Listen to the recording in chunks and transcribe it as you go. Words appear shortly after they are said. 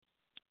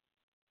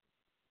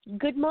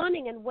Good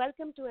morning and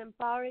welcome to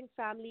Empowering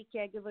Family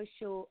Caregiver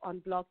Show on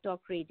Blog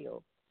Talk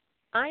Radio.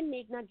 I'm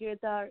Meghna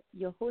Girdhar,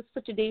 your host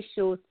for today's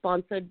show,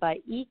 sponsored by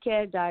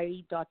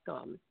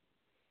eCareDiary.com.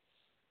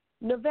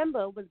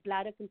 November was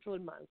Bladder Control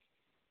Month.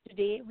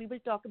 Today, we will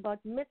talk about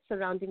myths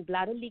surrounding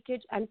bladder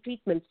leakage and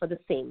treatments for the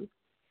same.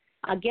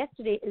 Our guest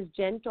today is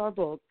Jen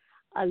Torborg,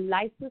 a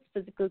licensed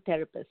physical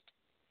therapist.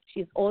 She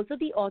is also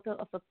the author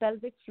of a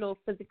pelvic floor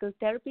physical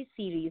therapy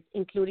series,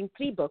 including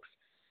 3 books: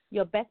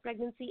 Your Best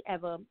Pregnancy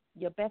Ever,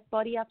 Your Best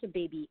Body After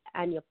Baby,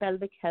 and Your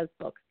Pelvic Health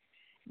Book.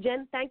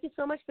 Jen, thank you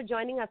so much for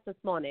joining us this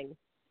morning.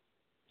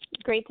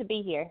 Great to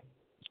be here.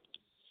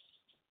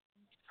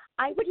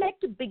 I would like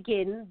to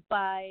begin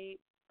by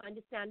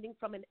understanding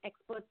from an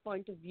expert's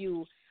point of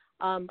view.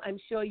 I'm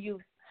sure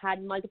you've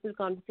had multiple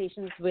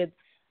conversations with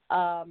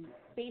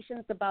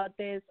patients about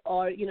this,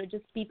 or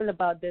just people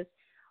about this.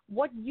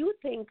 What you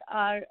think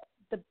are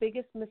the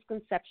biggest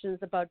misconceptions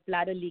about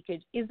bladder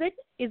leakage? Is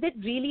it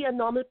really a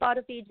normal part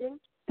of aging?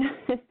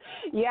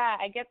 Yeah,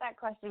 I get that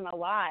question a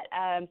lot.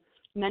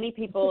 Many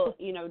people,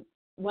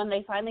 when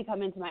they finally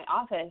come into my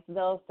office,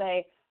 they'll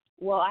say,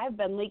 well, I've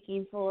been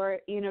leaking for,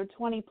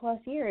 20 plus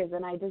years,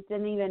 and I just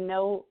didn't even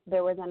know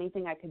there was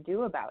anything I could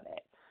do about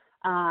it.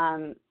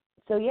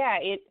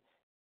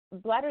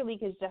 Bladder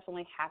leakage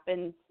definitely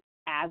happens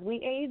as we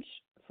age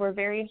for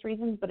various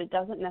reasons, but it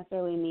doesn't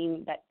necessarily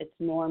mean that it's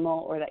normal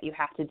or that you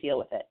have to deal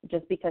with it.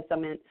 Just because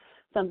something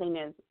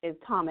is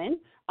common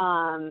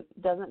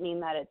doesn't mean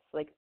that it's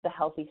like the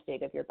healthy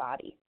state of your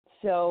body.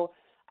 So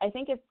I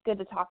think it's good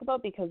to talk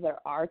about because there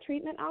are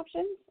treatment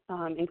options,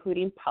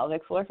 including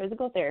pelvic floor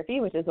physical therapy,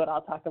 which is what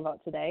I'll talk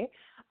about today,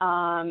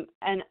 and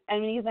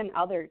even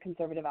other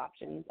conservative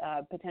options,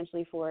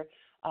 potentially for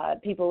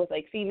people with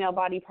like female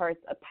body parts.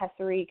 A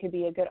pessary could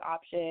be a good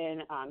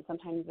option.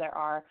 Sometimes there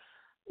are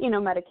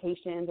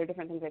medications or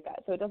different things like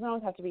that. So it doesn't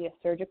always have to be a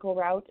surgical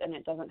route, and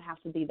it doesn't have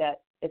to be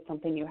that it's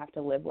something you have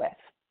to live with.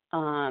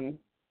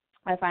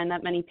 I find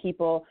that many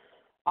people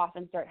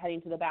often start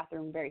heading to the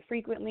bathroom very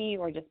frequently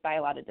or just by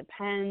a lot of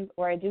Depends,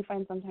 or I do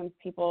find sometimes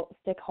people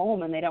stick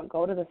home and they don't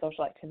go to the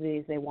social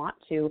activities they want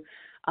to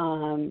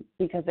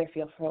because they're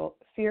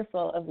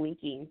fearful of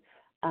leaking.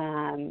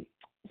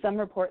 Some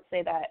reports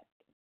say that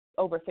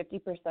over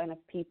 50%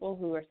 of people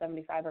who are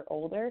 75 or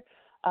older,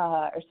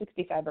 or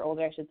 65 or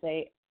older, I should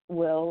say,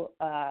 will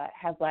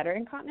have bladder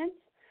incontinence,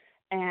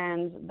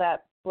 and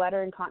that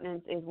bladder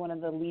incontinence is one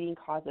of the leading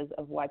causes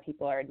of why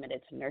people are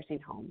admitted to nursing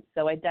homes.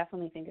 So I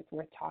definitely think it's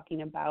worth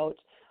talking about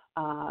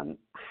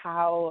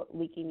how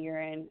leaking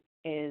urine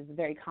is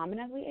very common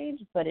as we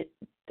age, but it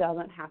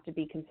doesn't have to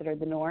be considered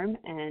the norm.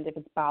 And if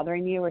it's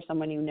bothering you or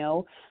someone you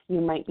know,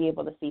 you might be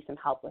able to see some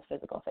help with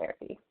physical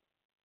therapy.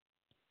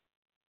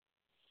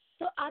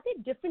 So are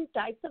there different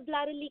types of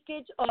bladder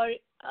leakage, or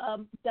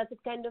does it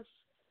kind of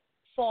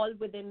fall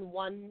within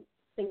one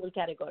single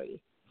category?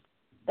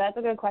 That's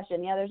a good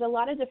question. Yeah, there's a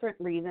lot of different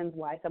reasons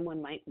why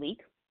someone might leak.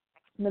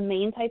 The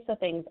main types of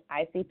things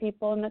I see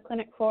people in the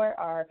clinic for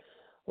are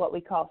what we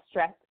call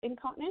stress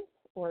incontinence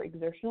or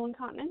exertional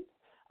incontinence.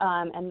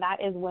 And that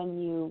is when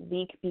you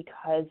leak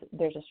because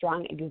there's a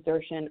strong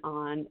exertion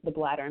on the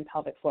bladder and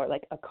pelvic floor,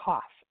 like a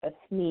cough, a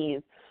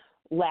sneeze,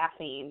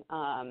 laughing,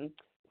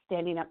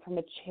 standing up from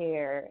a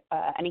chair,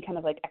 any kind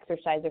of like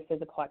exercise or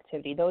physical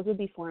activity. Those would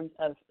be forms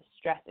of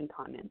stress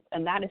incontinence.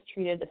 And that is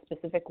treated a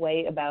specific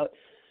way about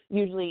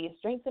usually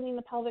strengthening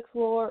the pelvic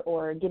floor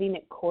or getting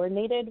it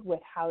coordinated with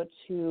how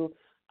to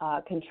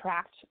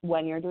contract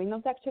when you're doing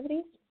those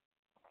activities.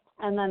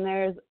 And then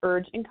there's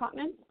urge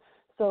incontinence.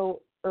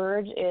 So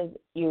urge is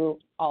you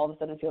all of a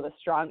sudden feel this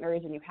strong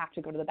urge and you have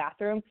to go to the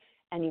bathroom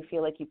and you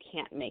feel like you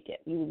can't make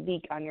it. You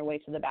leak on your way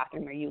to the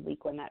bathroom, or you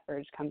leak when that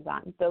urge comes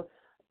on. So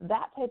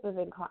that type of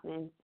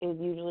incontinence is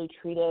usually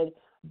treated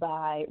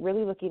by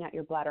really looking at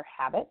your bladder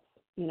habits.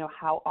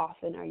 How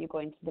often are you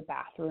going to the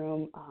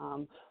bathroom?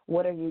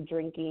 What are you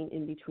drinking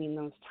in between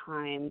those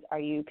times? Are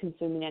you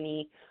consuming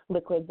any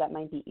liquids that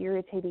might be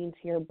irritating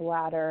to your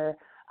bladder?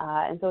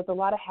 And so it's a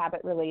lot of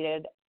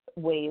habit-related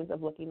ways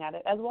of looking at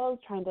it, as well as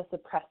trying to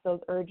suppress those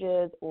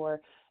urges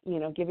or,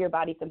 give your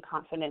body some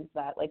confidence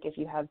that, like, if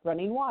you have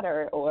running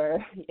water or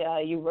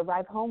you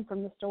arrive home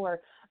from the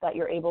store, that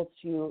you're able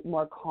to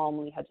more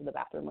calmly head to the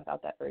bathroom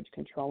without that urge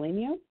controlling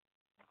you.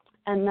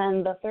 And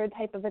then the third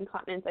type of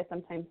incontinence I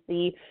sometimes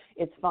see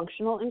is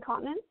functional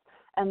incontinence,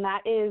 and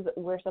that is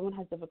where someone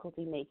has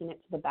difficulty making it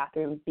to the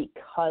bathroom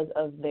because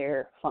of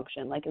their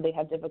function. Like they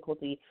have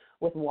difficulty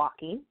with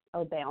walking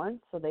or balance,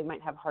 so they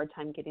might have a hard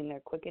time getting there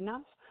quick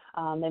enough.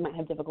 They might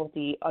have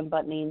difficulty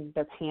unbuttoning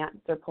their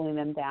pants or pulling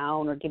them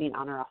down or getting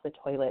on or off the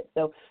toilet.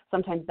 So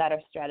sometimes that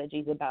are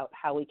strategies about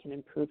how we can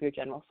improve your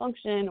general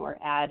function or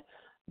add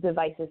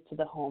devices to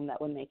the home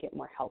that would make it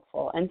more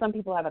helpful. And some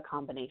people have a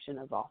combination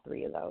of all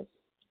three of those.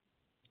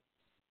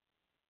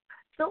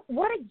 So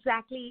what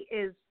exactly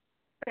is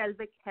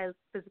pelvic health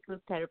physical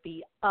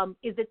therapy?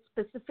 Is it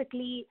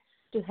specifically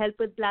to help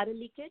with bladder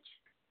leakage?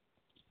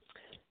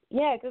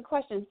 Yeah, good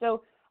question.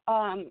 So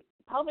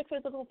pelvic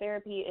physical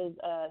therapy is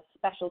a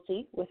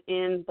specialty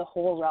within the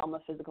whole realm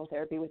of physical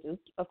therapy, which is,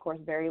 of course,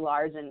 very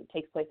large and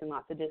takes place in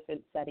lots of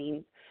different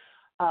settings.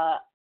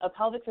 A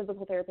pelvic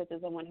physical therapist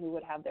is someone who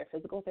would have their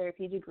physical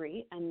therapy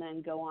degree and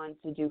then go on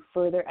to do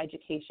further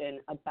education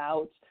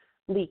about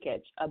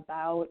leakage,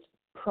 about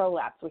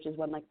prolapse, which is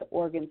when like the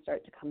organs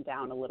start to come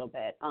down a little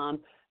bit,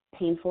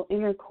 painful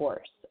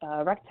intercourse,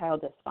 erectile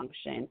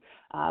dysfunction,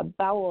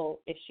 bowel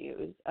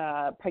issues,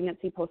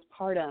 pregnancy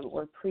postpartum,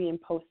 or pre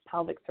and post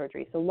pelvic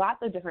surgery. So lots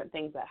of different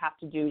things that have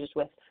to do just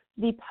with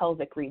the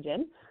pelvic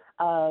region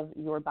of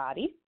your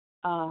body.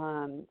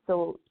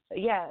 So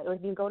yeah,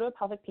 if you go to a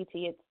pelvic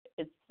PT,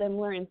 it's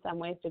similar in some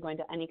ways to going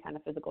to any kind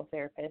of physical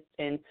therapist,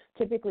 in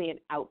typically an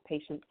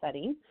outpatient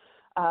setting,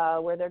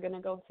 where they're going to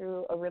go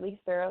through a really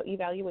thorough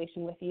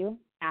evaluation with you,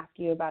 ask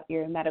you about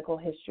your medical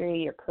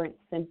history, your current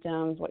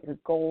symptoms, what your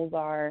goals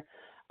are.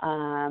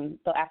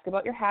 They'll ask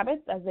about your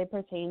habits as they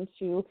pertain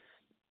to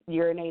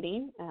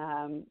urinating,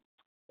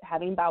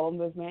 having bowel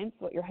movements,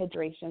 what your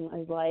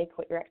hydration is like,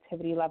 what your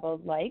activity level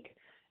is like,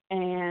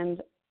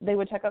 and they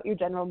would check out your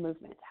general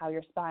movement, how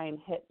your spine,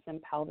 hips,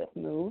 and pelvis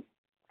move.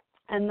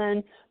 And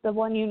then the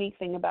one unique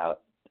thing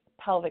about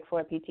pelvic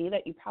floor PT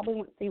that you probably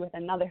won't see with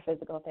another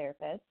physical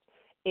therapist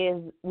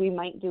is we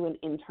might do an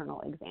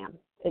internal exam.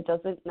 It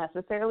doesn't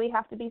necessarily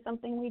have to be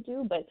something we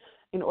do, but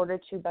in order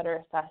to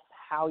better assess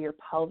how your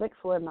pelvic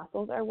floor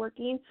muscles are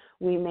working,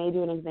 we may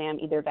do an exam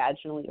either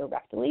vaginally or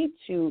rectally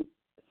to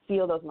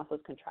feel those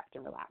muscles contract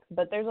and relax.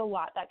 But there's a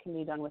lot that can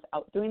be done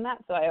without doing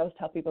that, so I always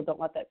tell people don't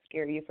let that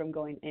scare you from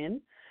going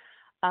in.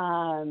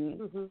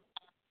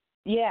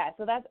 Yeah,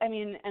 so that's, I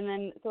mean, and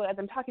then, so as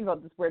I'm talking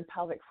about this word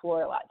pelvic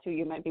floor a lot too,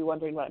 you might be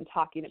wondering what I'm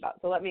talking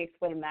about. So let me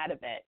explain that a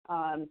bit.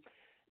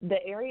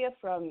 The area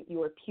from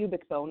your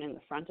pubic bone in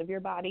the front of your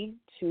body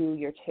to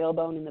your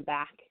tailbone in the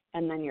back,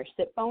 and then your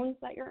sit bones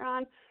that you're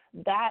on,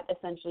 that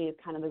essentially is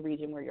kind of the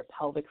region where your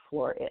pelvic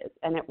floor is.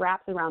 And it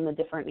wraps around the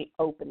different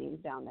openings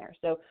down there.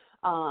 So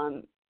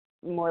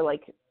more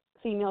like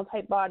female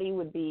type body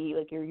would be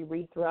like your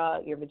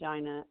urethra, your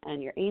vagina,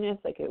 and your anus.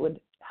 Like it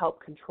would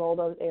help control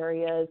those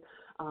areas.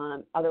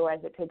 Otherwise,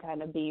 it could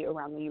kind of be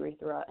around the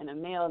urethra in a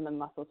male, and the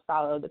muscles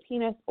follow the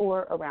penis,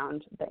 or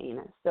around the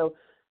anus. So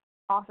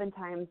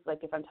oftentimes,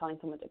 like if I'm telling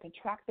someone to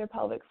contract their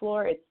pelvic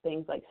floor, it's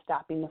things like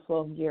stopping the flow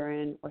of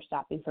urine or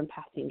stopping from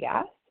passing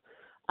gas.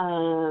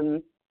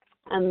 And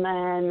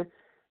then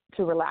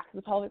to relax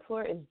the pelvic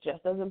floor is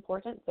just as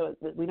important. So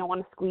we don't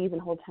want to squeeze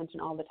and hold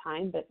tension all the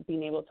time, but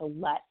being able to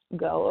let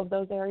go of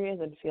those areas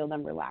and feel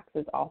them relax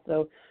is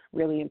also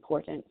really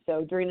important.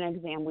 So during an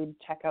exam, we'd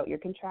check out your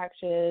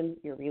contraction,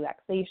 your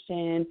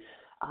relaxation,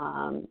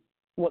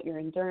 what your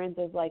endurance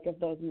is like of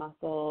those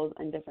muscles,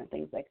 and different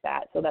things like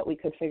that, so that we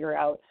could figure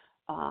out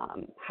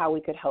how we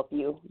could help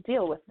you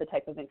deal with the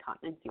type of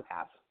incontinence you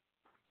have.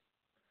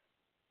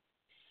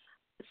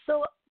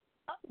 So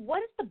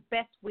what is the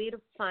best way to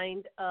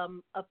find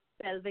a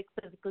pelvic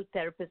physical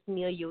therapist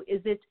near you?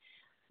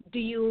 Do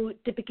you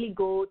typically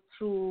go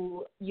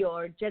through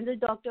your general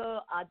doctor?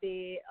 Are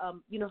they,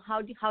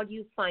 how do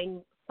you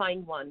find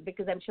one?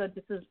 Because I'm sure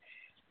this is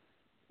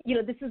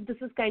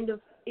kind of,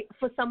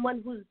 for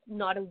someone who's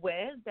not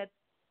aware that,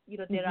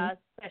 there are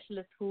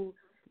specialists who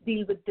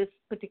deal with this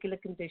particular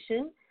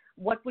condition.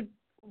 What would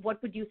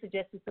you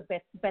suggest is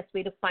the best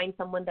way to find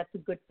someone that's a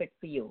good fit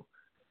for you?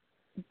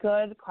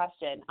 Good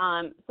question.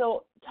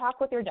 So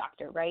talk with your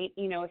doctor, right?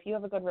 If you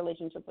have a good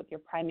relationship with your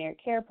primary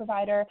care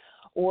provider,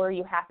 or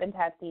you happen to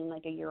have seen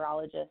like a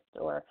urologist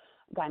or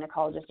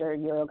gynecologist or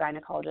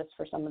urogynecologist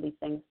for some of these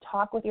things,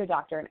 talk with your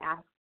doctor and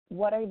ask,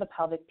 what are the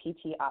pelvic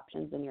PT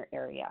options in your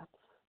area?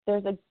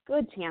 There's a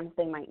good chance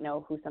they might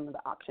know who some of the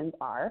options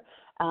are.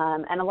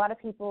 And a lot of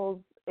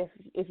people, if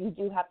you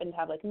do happen to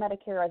have like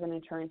Medicare as an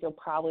insurance, you'll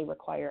probably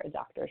require a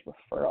doctor's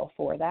referral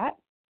for that.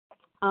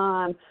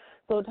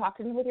 So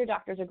talking with your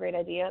doctor is a great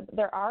idea.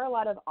 There are a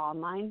lot of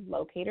online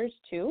locators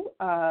too.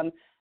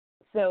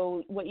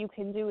 So what you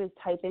can do is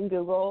type in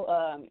Google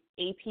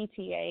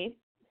APTA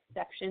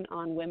section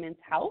on women's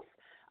health,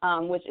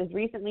 which is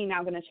recently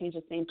now going to change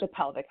its name to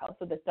pelvic health.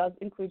 So this does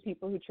include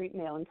people who treat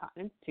male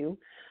incontinence too.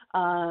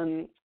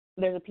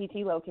 There's a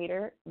PT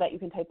locator that you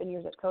can type in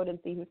your zip code and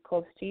see who's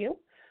close to you.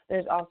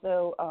 There's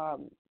also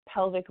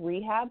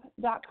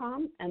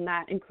pelvicrehab.com, and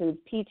that includes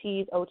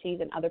PTs,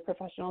 OTs, and other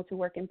professionals who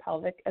work in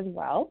pelvic as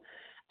well.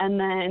 And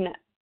then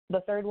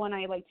the third one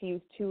I like to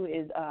use too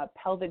is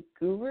Pelvic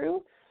Guru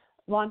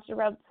launched a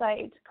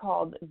website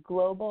called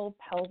Global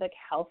Pelvic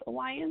Health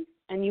Alliance,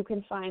 and you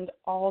can find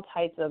all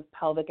types of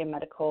pelvic and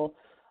medical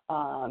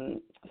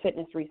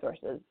fitness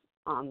resources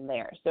on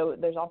there. So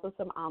there's also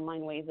some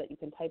online ways that you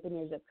can type in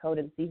your zip code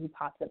and see who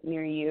pops up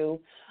near you.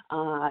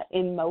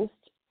 In most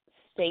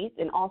states,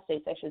 in all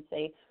states I should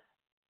say,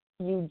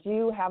 you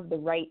do have the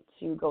right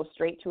to go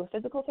straight to a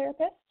physical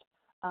therapist.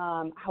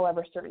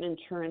 However, certain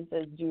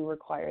insurances do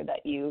require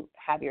that you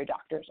have your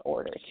doctor's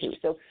order too.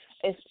 So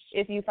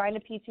if you find a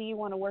PT you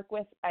want to work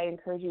with, I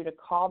encourage you to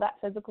call that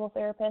physical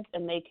therapist,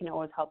 and they can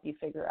always help you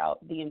figure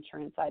out the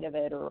insurance side of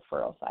it or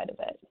referral side of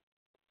it.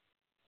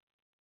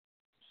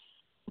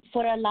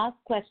 For our last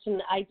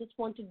question, I just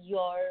wanted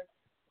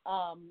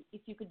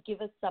if you could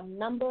give us some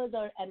numbers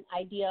or an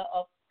idea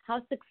of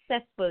how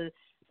successful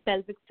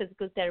pelvic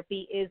physical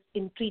therapy is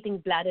in treating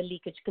bladder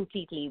leakage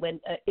completely.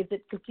 Is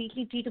it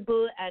completely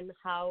treatable, and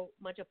how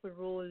much of a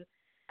role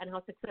and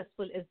how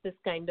successful is this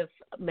kind of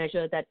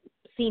measure that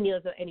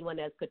seniors or anyone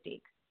else could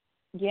take?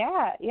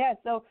 Yeah.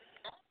 So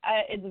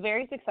it's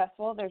very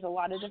successful. There's a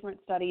lot of different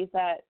studies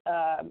that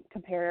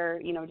compare,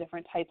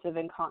 different types of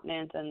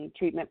incontinence and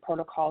treatment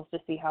protocols to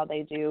see how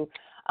they do.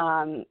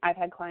 I've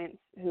had clients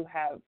who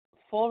have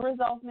full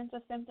resolvement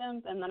of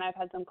symptoms, and then I've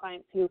had some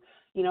clients who,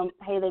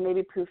 hey, they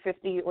maybe prove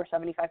 50 or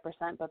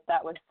 75%, but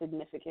that was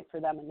significant for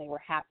them and they were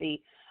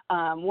happy.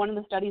 One of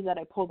the studies that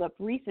I pulled up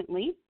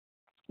recently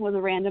was a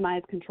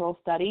randomized control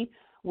study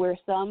where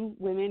some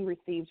women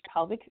received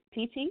pelvic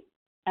PT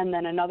and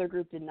then another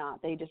group did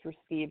not. They just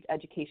received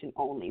education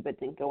only but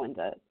didn't go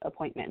into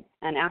appointments.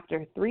 And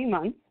after 3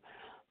 months,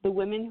 the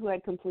women who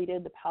had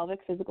completed the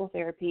pelvic physical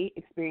therapy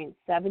experienced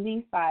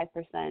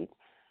 75%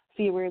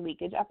 fewer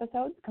leakage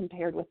episodes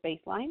compared with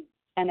baseline.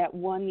 And at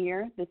 1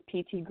 year, this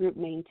PT group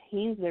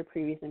maintains their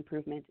previous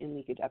improvement in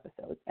leakage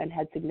episodes and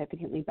had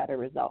significantly better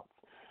results.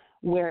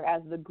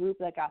 Whereas the group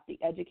that got the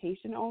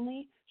education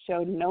only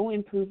showed no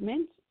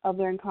improvement of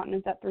their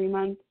incontinence at 3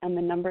 months, and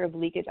the number of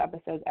leakage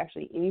episodes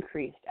actually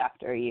increased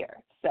after a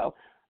year. So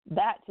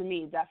that, to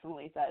me,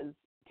 definitely says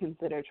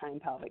consider trying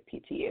pelvic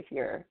PT if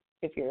you're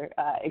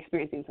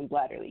experiencing some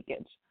bladder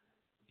leakage.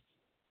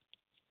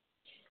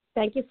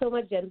 Thank you so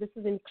much, Jen. This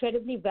is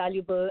incredibly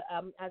valuable.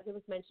 As I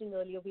was mentioning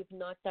earlier, we've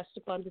not touched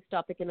upon this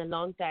topic in a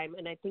long time,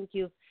 and I think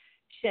you've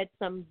shed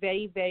some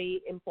very,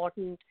 very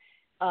important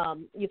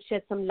you've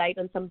shed some light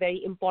on some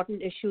very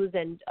important issues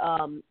and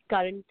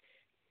current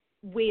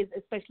ways,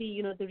 especially,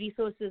 the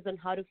resources on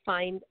how to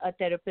find a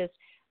therapist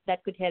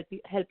that could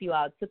help you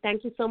out. So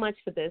thank you so much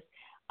for this.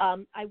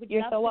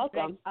 You're so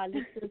welcome. Our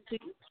listeners to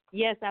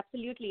yes,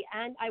 absolutely.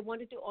 And I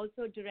wanted to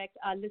also direct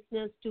our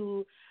listeners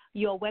to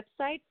your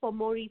website for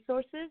more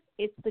resources.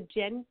 It's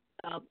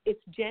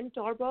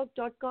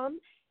jentorborg.com,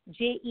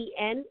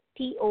 JENTORBORG.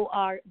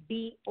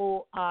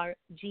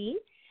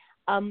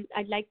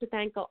 I'd like to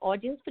thank our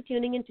audience for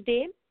tuning in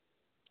today.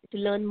 To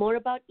learn more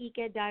about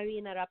eCare Diary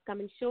and our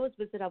upcoming shows,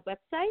 visit our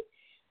website.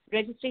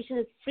 Registration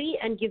is free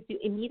and gives you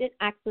immediate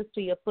access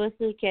to your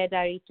personal care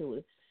diary tool.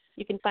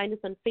 You can find us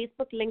on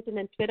Facebook, LinkedIn,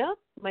 and Twitter.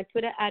 My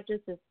Twitter address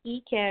is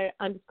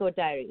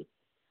ecare_diary.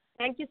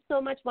 Thank you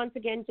so much once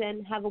again,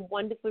 Jen. Have a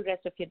wonderful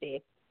rest of your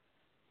day.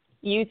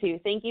 You too.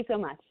 Thank you so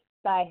much.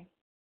 Bye.